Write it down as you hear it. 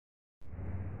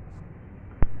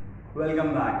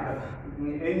Welcome back.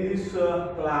 In this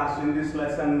in this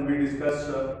lesson, we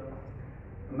discuss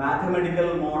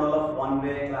mathematical model of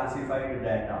one-way classified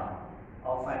data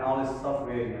of analysis of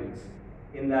variance.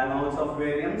 In the analysis of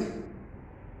variance,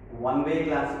 one-way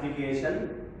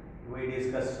classification, we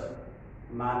discuss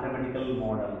mathematical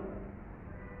model.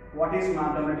 What is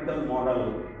mathematical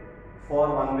model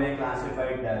for one-way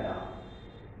classified data?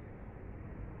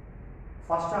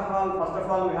 First of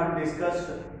all, we have discussed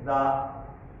the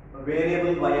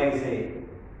variable Yij.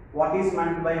 What is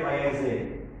meant by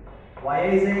Yij?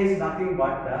 Yij is nothing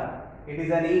but it is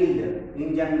an yield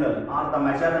in general, or the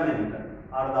measurement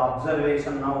or the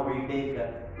observation now we take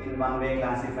in one-way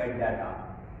classified data.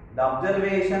 The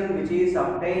observation which is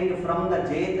obtained from the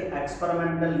jth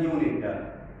experimental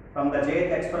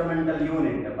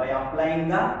unit, by applying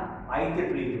the ith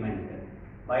treatment.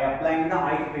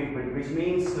 Which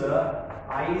means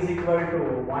I is equal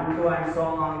to 1 to and so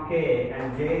on k,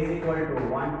 and j is equal to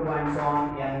 1 to and so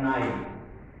on ni.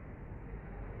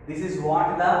 This is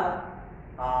what the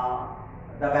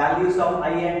values of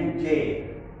I and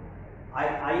j.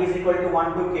 I is equal to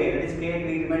 1 to k, that is k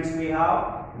treatments we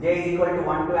have. J is equal to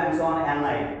 1 to and so on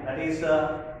ni, that is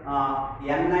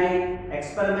ni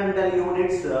experimental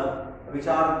units which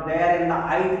are there in the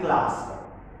ith class.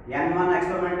 N1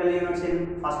 experimental units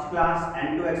in first class,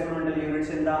 N2 experimental units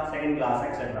in the second class,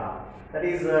 etc. That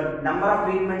is number of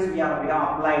treatments we have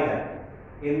applied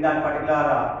in that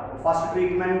particular first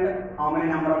treatment. How many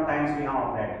number of times we have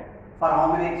applied, for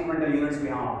how many experimental units we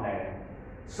have applied.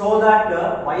 So that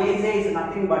Yij is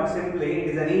nothing but simply it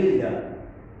is an yield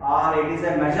or it is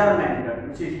a measurement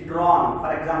which is drawn.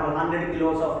 For example, 100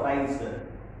 kilos of rice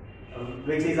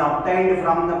which is obtained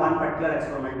from the one particular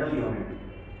experimental unit.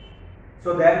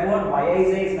 So therefore,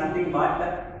 Yij is nothing but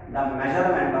the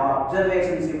measurement or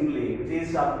observation simply which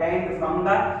is obtained from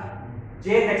the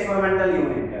jth experimental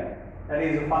unit. That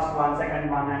is the first one, second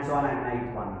one, and so on, and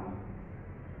ninth one.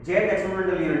 Jth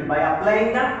experimental unit by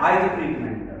applying the ith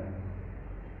treatment.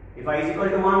 If I is equal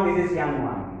to 1, this is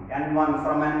n1. N1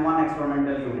 from n1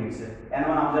 experimental units.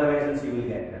 N1 observations you will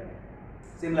get.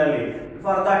 Similarly,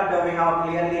 for that we have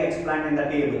clearly explained in the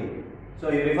table. So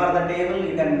you refer the table,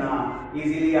 you can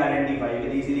easily identify, you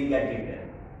can easily get it,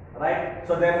 right?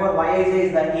 So therefore, Yij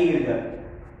is the yield.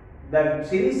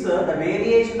 Since the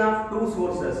variation of two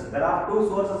sources, there are two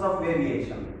sources of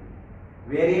variation.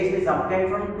 Variation is obtained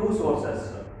from two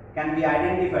sources, can be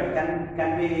identified,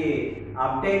 can be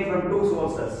obtained from two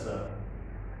sources.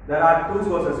 There are two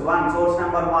sources. One, source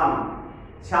number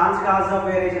 1, chance cause of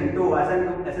variation. 2,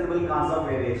 assemblable cause of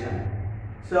variation.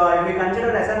 So if we consider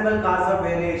assemblable cause of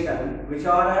variation, which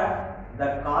are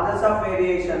the causes of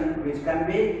variation which can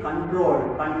be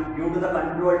controlled due to the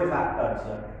controlled factors,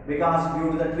 because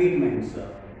due to the treatments,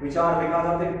 which are due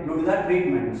to the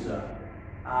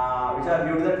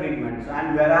treatments,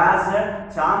 and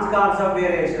whereas chance cause of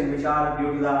variation which are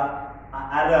due to the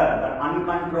error, the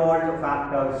uncontrolled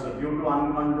factors,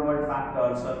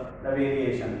 the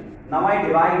variation. Now I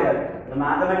divided the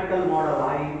mathematical model.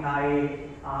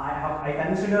 I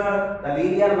consider the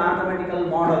linear mathematical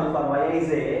model for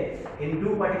Yij in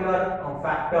two particular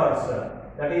factors,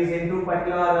 that is in two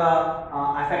particular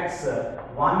effects.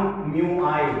 One, mu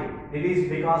I, it is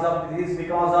because of the ith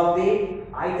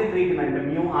treatment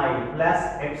mu I, plus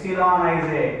epsilon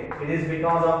Ij, it is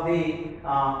because of the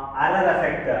error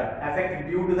effect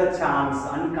due to the chance,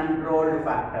 uncontrolled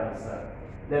factors,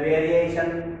 the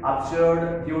variation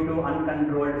observed due to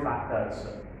uncontrolled factors.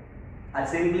 I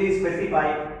simply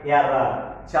specify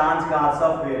error, chance cause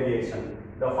of variation.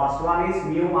 The first one is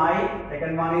mu I,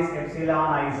 second one is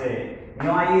epsilon Ij. Mu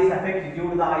I is effect due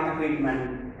to the ith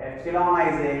treatment, epsilon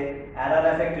Ij, error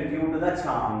effect due to the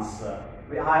chance.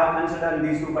 I have considered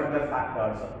these two particular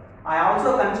factors. I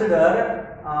also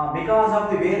consider because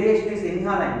of the variation is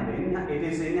inherent, it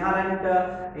is inherent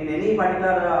in any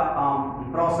particular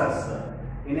process,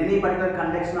 in any particular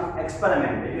conduction of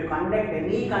experiment. If you conduct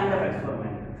any kind of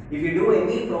experiment, if you do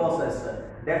any process,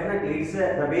 definitely it's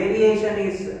the variation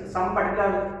is some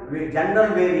particular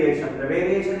general variation. The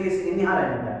variation is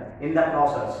inherent in the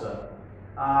process.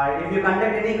 If you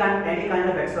conduct any kind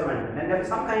of experiment, then there is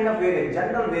some kind of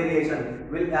general variation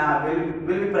will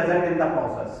be present in the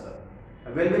process.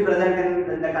 Will be present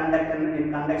in the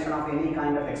conduction of any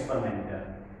kind of experiment.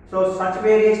 So such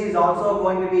variation is also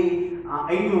going to be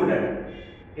included.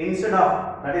 Instead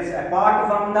of, that is apart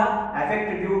from the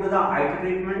effect due to the ith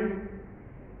treatment,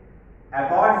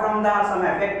 apart from the some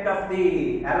effect of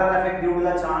the error effect due to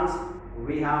the chance,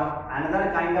 we have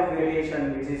another kind of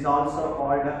variation which is also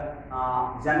called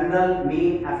general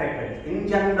mean effect. In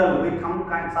general, we come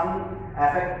some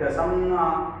effect, some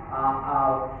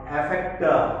affect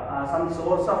some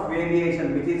source of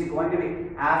variation which is going to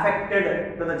be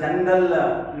affected to the general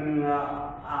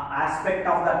aspect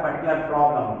of that particular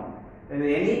problem. In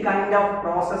any kind of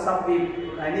process of the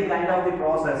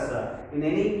process, in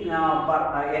any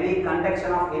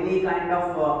conduction of any kind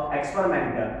of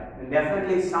experiment,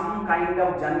 definitely some kind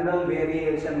of general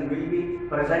variation will be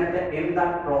present in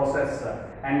that process.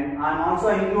 And I am also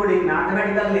including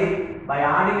mathematically by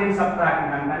adding and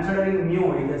subtracting. I am considering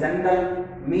mu is the general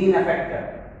mean effect,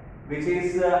 which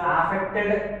is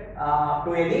affected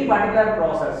to any particular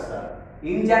process.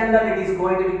 In general, it is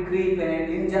going to be creep.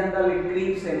 In general, it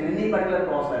creeps in any particular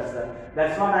process.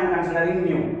 That's what I am considering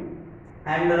mu.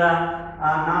 And now I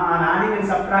am adding and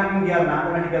subtracting here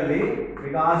mathematically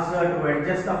because to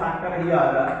adjust the factor here,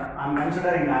 I am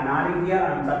considering, I am adding here,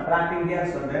 I am subtracting here.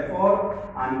 So therefore,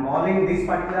 I am calling this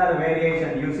particular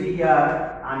variation. You see here,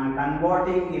 I am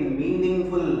converting in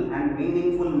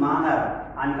meaningful manner.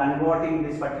 I am converting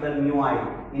this particular mu I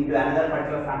into another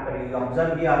particular factor. You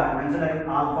observe here, I am considering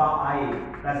alpha I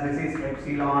plus this is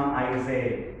epsilon ij.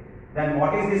 Then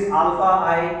what is this alpha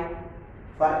I?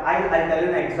 For I'll tell you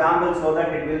an example so that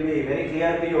it will be very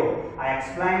clear to you. I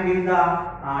explained in the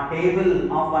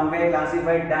table of one-way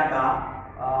classified data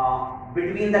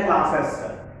between the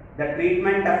classes, the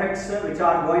treatment effects which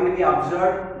are going to be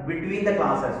observed between the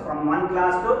classes from one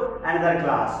class to another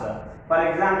class. For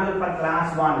example, for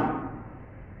class 1,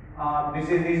 this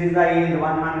is the yield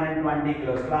 120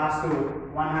 kilos, class 2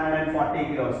 140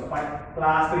 kilos,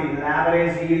 class 3 the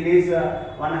average yield is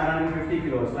 150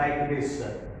 kilos, like this.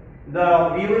 We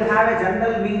will have a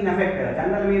general mean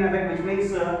effect, which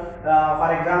means for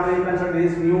example you consider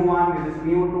this is mu1, this is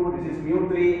mu2, this is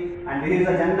mu3, and this is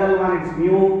the general one, it's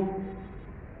mu.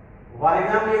 For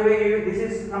example, this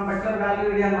is some particular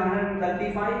value, we have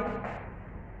 135.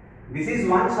 This is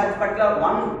one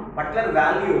particular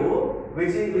value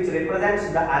which represents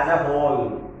as a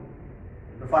whole.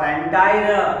 For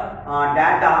entire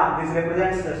data, this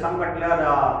represents some particular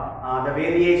the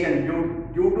variation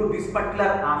due to this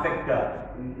particular effect. The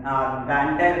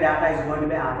entire data is going to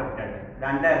be affected.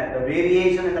 The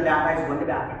variation in the data is going to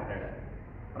be affected.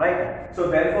 Right? So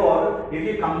therefore, if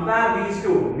you compare these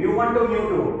two, mu1 to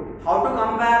mu2, how to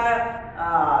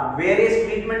compare various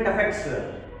treatment effects?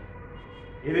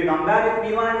 If you compare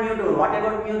with mu1 and mu2, what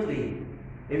about mu3?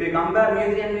 If you compare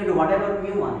mu3 and mu2, what about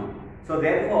mu1? So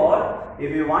therefore,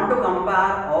 if you want to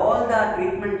compare all the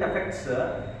treatment effects,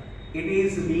 it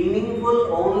is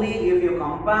meaningful only if you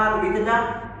compare with the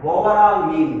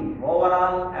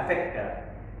overall effect.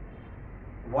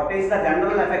 What is the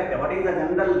general effect? What is the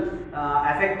general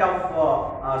effect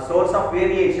of source of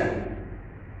variation?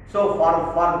 So for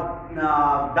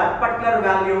that particular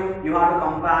value, you have to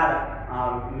compare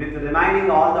with remaining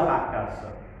all the factors.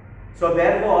 So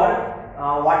therefore,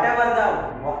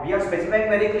 we are specifying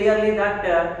very clearly that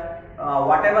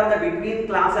whatever the between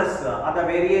classes the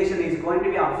variation is going to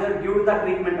be observed due to the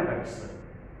treatment effects.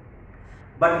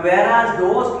 But whereas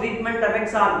those treatment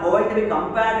effects are going to be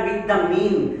compared with the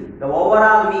mean, the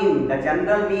overall mean, the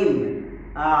general mean,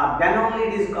 then only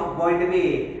it is going to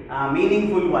be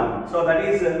meaningful one. So that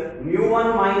is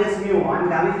mu1 minus mu. I am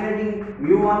calculating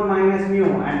mu1 minus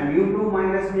mu and mu2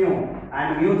 minus mu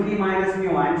and mu3 minus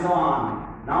mu and so on.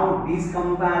 Now this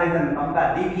comparison,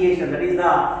 deviation, that is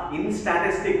the in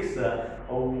statistics,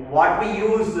 what we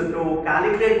use to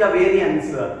calculate the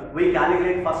variance, we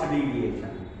calculate first deviation.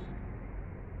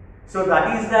 So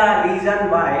that is the reason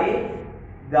why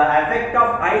the effect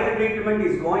of ith treatment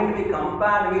is going to be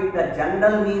compared with the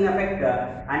general mean effect,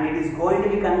 and it is going to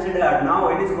be considered, now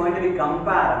it is going to be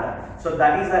compared. So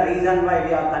that is the reason why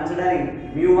we are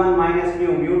considering mu1 minus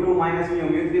mu, mu2 minus mu,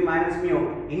 mu3 minus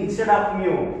mu instead of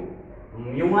mu.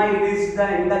 Mu I is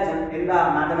in the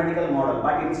mathematical model,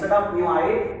 but instead of mu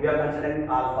I, we are considering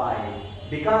alpha I.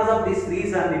 Because of this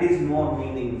reason, it is more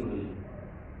meaningful.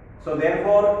 So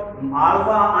therefore,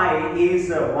 alpha I is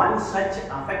one such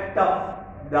effect of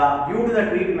due to the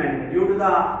treatment, due to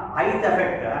the ith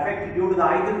effect due to the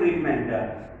ith treatment.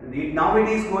 Now it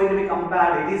is going to be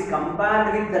compared. It is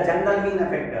compared with the general mean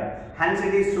effect. Hence,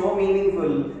 it is so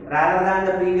meaningful rather than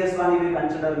the previous one if we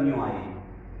consider mu I.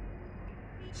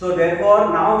 So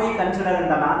therefore, now we consider in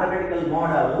the mathematical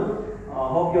model,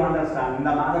 hope you understand, in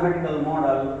the mathematical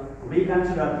model, we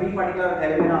consider three particular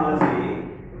terminology,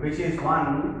 which is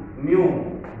one,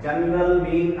 mu, general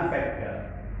mean effect,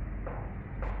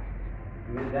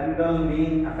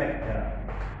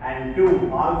 and two,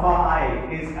 alpha I,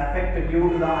 is effect due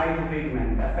to the ith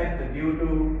treatment,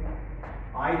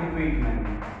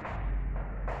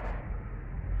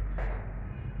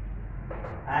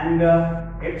 and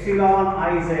epsilon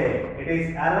ij it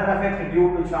is error effect due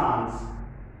to chance.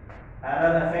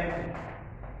 Error effect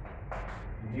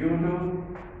due to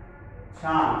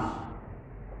chance,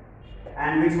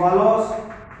 and which follows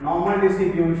normal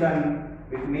distribution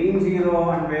with mean 0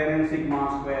 and variance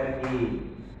sigma square E.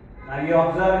 Now you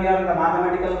observe here the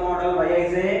mathematical model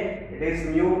Yij, it is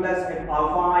mu plus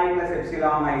alpha I plus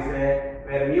epsilon I say,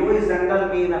 where mu is general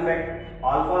mean effect,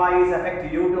 alpha I is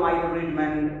effect due to I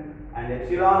treatment, and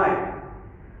epsilon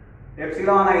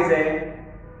I say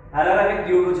error effect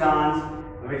due to chance,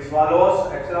 which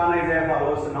follows epsilon I say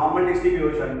follows normal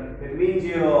distribution with mean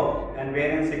 0 and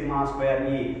variance sigma square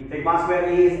E. Sigma square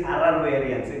E is error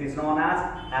variance. It is known as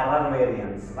error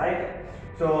variance, right?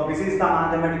 So this is the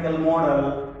mathematical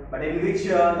model, but in which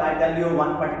I tell you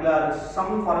one particular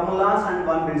some formulas and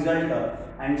one result,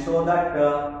 and show that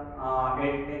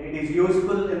it is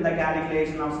useful in the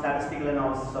calculation of statistical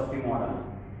analysis of the model,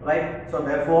 right? So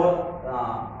therefore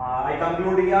I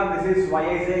conclude here this is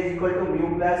Yij is equal to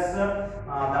mu plus the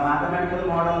mathematical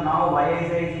model. Now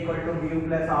Yij is equal to mu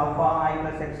plus alpha I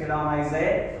plus epsilon Ij,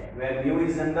 where mu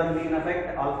is general mean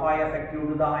effect, alpha I effect due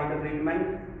to the I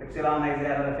treatment, epsilon Ij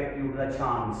error effect due to the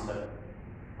chance,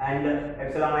 and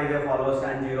epsilon Ij follows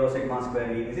and 0 sigma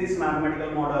square E. This is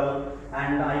mathematical model,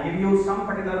 and I give you some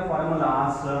particular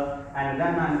formulas and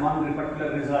then one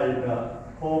particular result.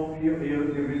 Hope you will be,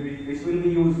 which will be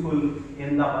useful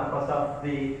in the purpose of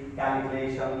the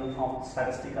calculation of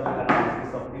statistical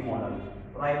analysis of the model,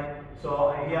 right?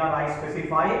 So here I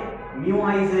specify mu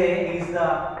Ij is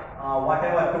the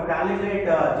whatever to calculate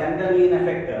general mean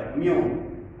effect mu.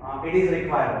 It is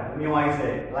required mu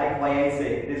Ij, like Yij,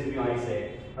 it is mu Ij,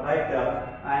 right?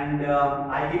 And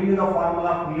I give you the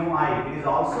formula of mu I. It is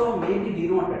also maybe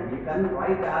denoted. You can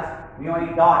write as mu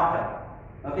I dot.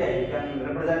 Okay, you can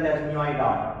represent as mu I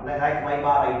dot, like y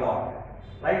bar I dot,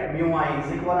 right? Mu I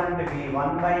is equivalent to be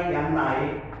 1 by ni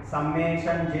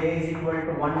summation j is equal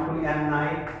to 1 to ni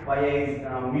y is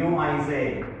mu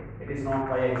Ij. It is not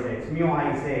Yij, it's mu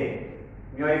Ij.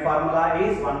 Mu I formula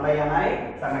is 1 by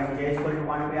ni summation j is equal to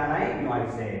 1 to ni mu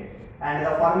Ij, and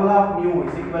the formula of mu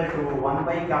is equal to 1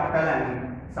 by capital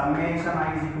N summation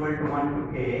I is equal to 1 to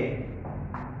k,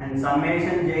 and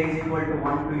summation j is equal to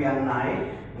 1 to ni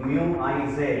mu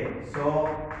Ij. So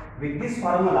with this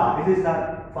formula, this is the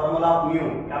formula of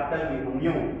mu, capital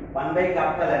mu 1 by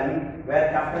capital N, where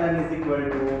capital N is equal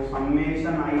to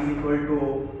summation I is equal to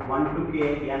 1 to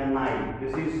k ni.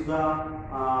 This is the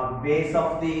base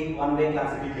of the one-way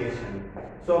classification.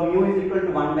 So mu is equal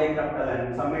to 1 by capital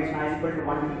N, summation I is equal to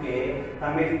 1 to k,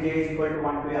 summation j is equal to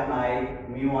 1 to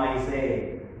ni mu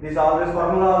Ij. This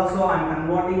formula also I am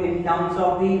converting in terms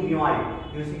of the mu I.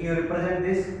 You see, you represent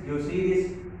this, you see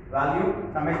this value,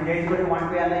 summation j is equal to 1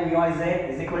 to ni mu Ij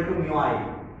is equal to mu I.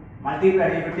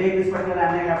 Multiplied, if you take this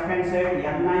particular ni left hand side, ni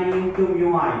into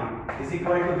mu I is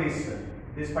equal to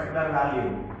this particular value.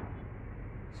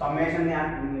 Summation ni mu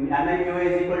I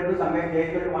is equal to summation j is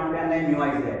equal to 1 to ni mu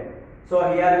Ij. So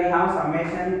here we have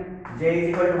summation j is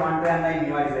equal to 1 to ni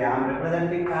mu Ij. I am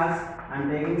representing as I am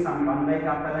taking some 1 by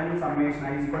capital N summation I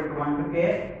is equal to 1 to k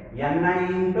ni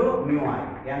into mu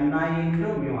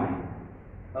I.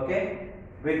 Okay.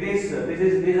 With this,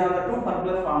 these are the two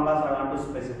particular formulas I want to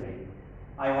specify.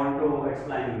 I want to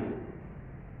explain you.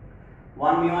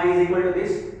 One mu I is equal to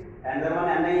this, another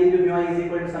one ni into mu I is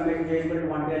equal to summation j is equal to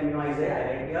 1 to mu Ij. I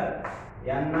write here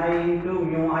ni into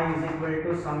mu I is equal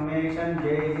to summation j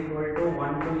is equal to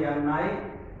 1 to ni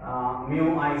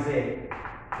mu Ij.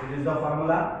 This is the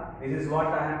formula. This is what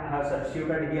I have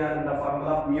substituted here in the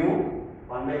formula of mu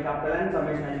 1 by capital N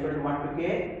summation I is equal to 1 to k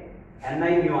ni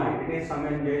mu I. It is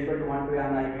summation j is equal to 1 to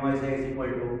ni mu Ij is equal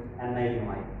to ni mu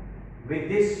I. With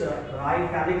this, I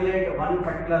calculate one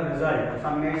particular result.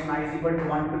 Summation I is equal to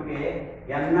 1 to k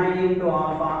ni into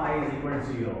alpha I is equal to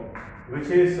 0, which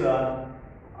is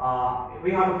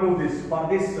we have to prove this. For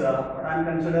this, what I am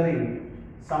considering,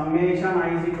 summation I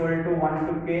is equal to 1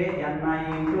 to k ni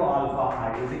into alpha I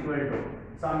is equal to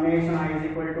summation I is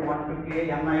equal to 1 to k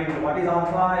ni into what is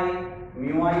alpha I?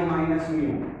 Mu I minus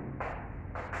mu.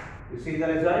 You see the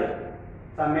result?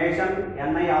 Summation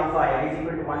ni alpha I is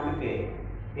equal to 1 to k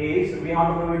is, we have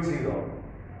to prove it 0.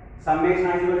 Summation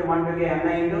I is equal to 1 to k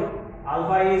ni into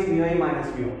alpha is mu I minus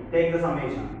mu. Take the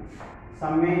summation.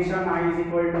 Summation I is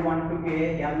equal to 1 to k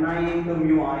ni into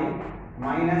mu I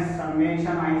minus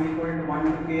summation I is equal to 1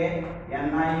 to k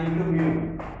ni into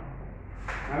mu.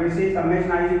 Now you see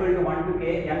summation I is equal to 1 to k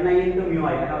ni into mu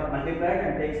I. I have multiplied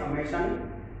and take summation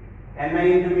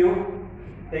ni into mu.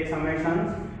 Take summations.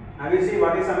 Now you see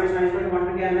what is summation I is equal to 1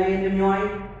 to k ni into mu I.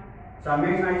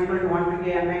 Summation I is equal to 1 to k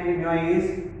ni into mu I is,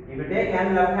 if you take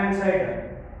n left hand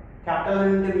side, capital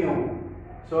N into mu.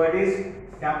 So it is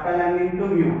capital N into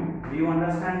mu. Do you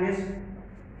understand this?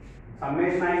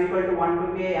 Summation I is equal to 1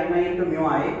 to k ni into mu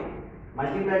I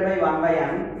multiplied by 1 by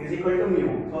n is equal to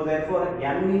mu. So therefore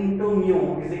n into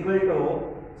mu is equal to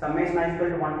summation I is equal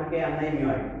to 1 to k ni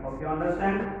mu I. Hope you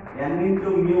understand? N into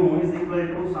mu is equal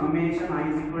to summation I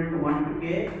is equal to 1 to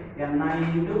k ni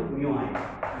into mu I.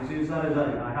 This is the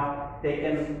result I have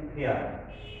taken here.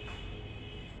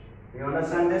 You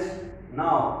understand this?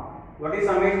 Now what is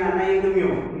summation ni into mu?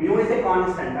 Mu is a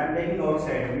constant. I am taking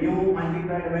outside. Mu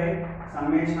multiplied by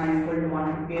summation I is equal to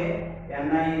 1 to k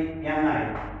ni.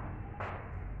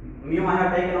 Mu I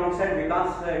have taken outside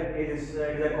because it is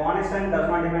a constant, does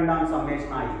not depend on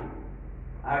summation I.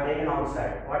 I have taken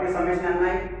outside. What is summation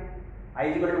ni? I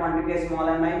is equal to 1 to k small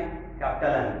ni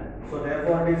capital N. So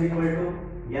therefore it is equal to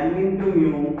n into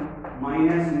mu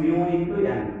minus mu into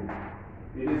n.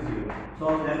 It is 0. So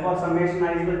therefore summation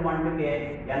I is equal to 1 to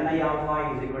k ni alpha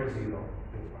is equal to 0.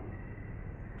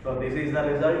 So this is the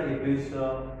result. Please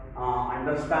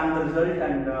understand the result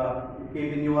and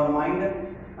keep in your mind,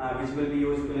 which will be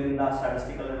useful in the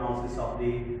statistical analysis of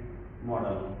the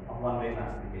model of one-way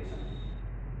classification.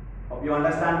 Hope you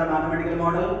understand the mathematical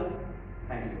model.